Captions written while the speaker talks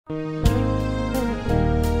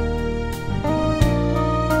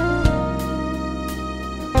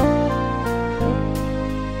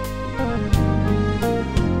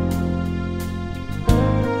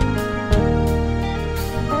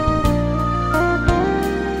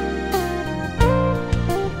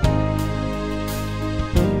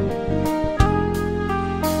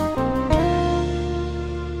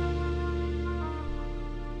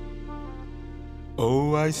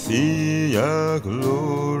Oh, I see a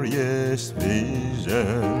glorious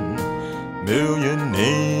vision, million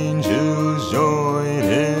angels join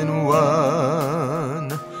in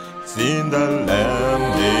one. Seen the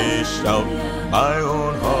Lamb, they shout, my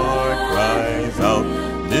own heart cries out,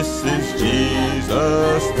 this is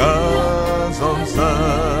Jesus, God's own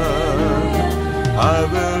Son. I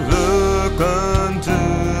will look unto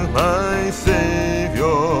my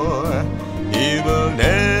Savior, He will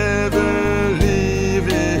never leave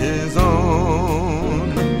His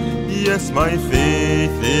own. Yes, my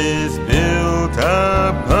faith is built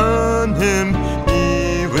upon Him,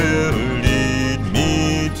 He will lead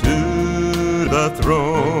me to the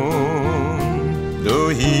throne. Though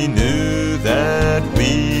He knew that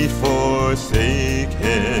we'd forsake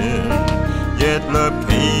Him, yet love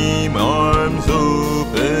came, arms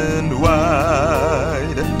opened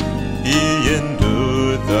wide. He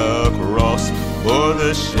endured the cross for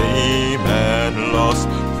the shame and loss,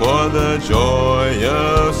 for the joy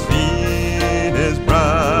of seeing His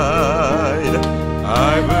bride.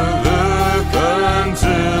 I will look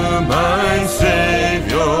unto my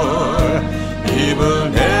Savior, He will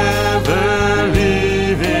never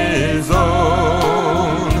leave His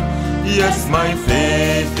own. Yes, my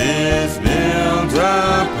faith is built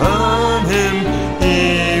upon Him,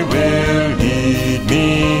 He will lead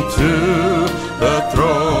me to the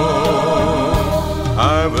throne.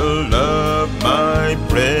 I will love my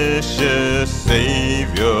precious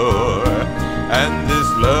Savior, and this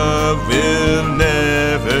love will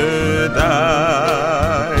never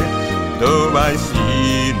die. Though I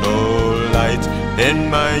see no light in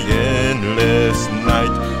my endless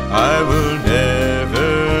night, I will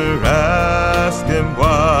never ask Him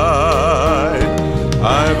why.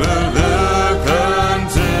 I will look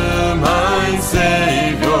unto my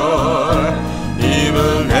Savior, He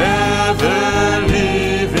will never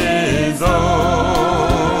leave His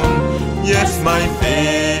own. Yes, my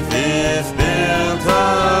faith is built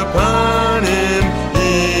upon Him,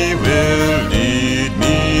 He will lead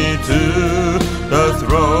me to the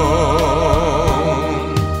throne.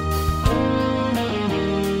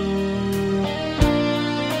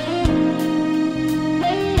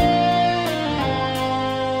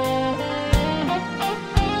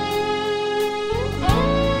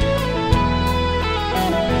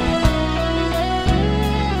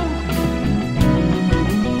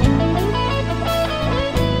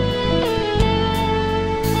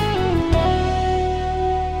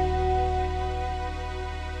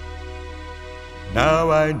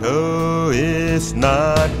 Now I know it's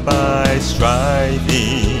not by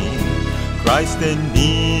striving, Christ in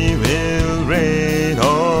me will reign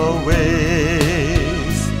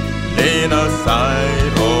always. Laying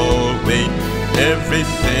aside all weight, every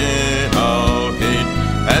sin I'll hate,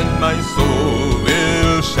 and my soul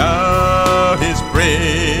will shout His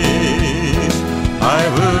praise. I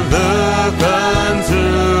will look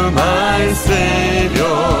unto my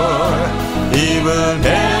Savior, He will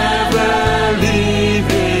never leave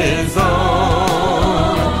His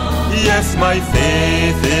own. Yes, my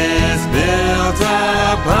faith is built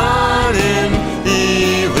upon Him,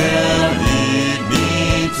 He will lead me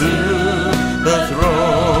to the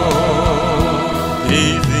throne.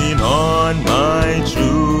 Gazing on my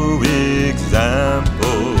true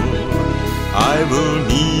example, I will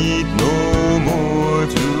need no more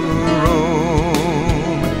to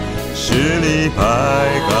roam. Surely by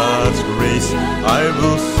God's grace I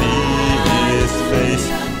will see His face,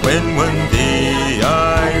 when one day I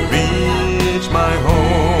reach my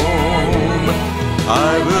home. I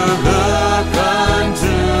will look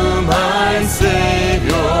unto my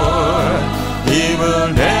Savior, He will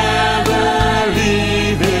never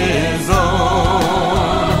leave His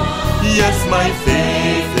own. Yes, my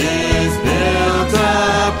faith is built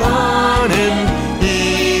upon Him,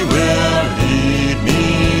 He will lead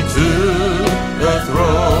me to the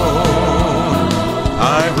throne. I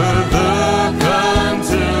will look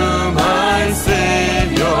unto my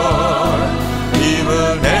Savior, He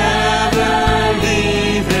will never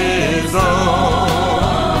leave His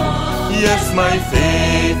own. Yes, my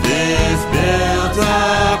faith is built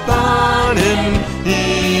upon Him,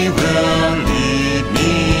 He will lead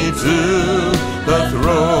me to the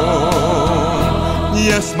throne.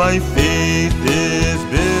 Yes, my faith is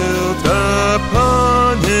built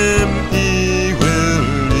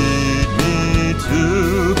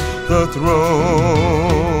the throne.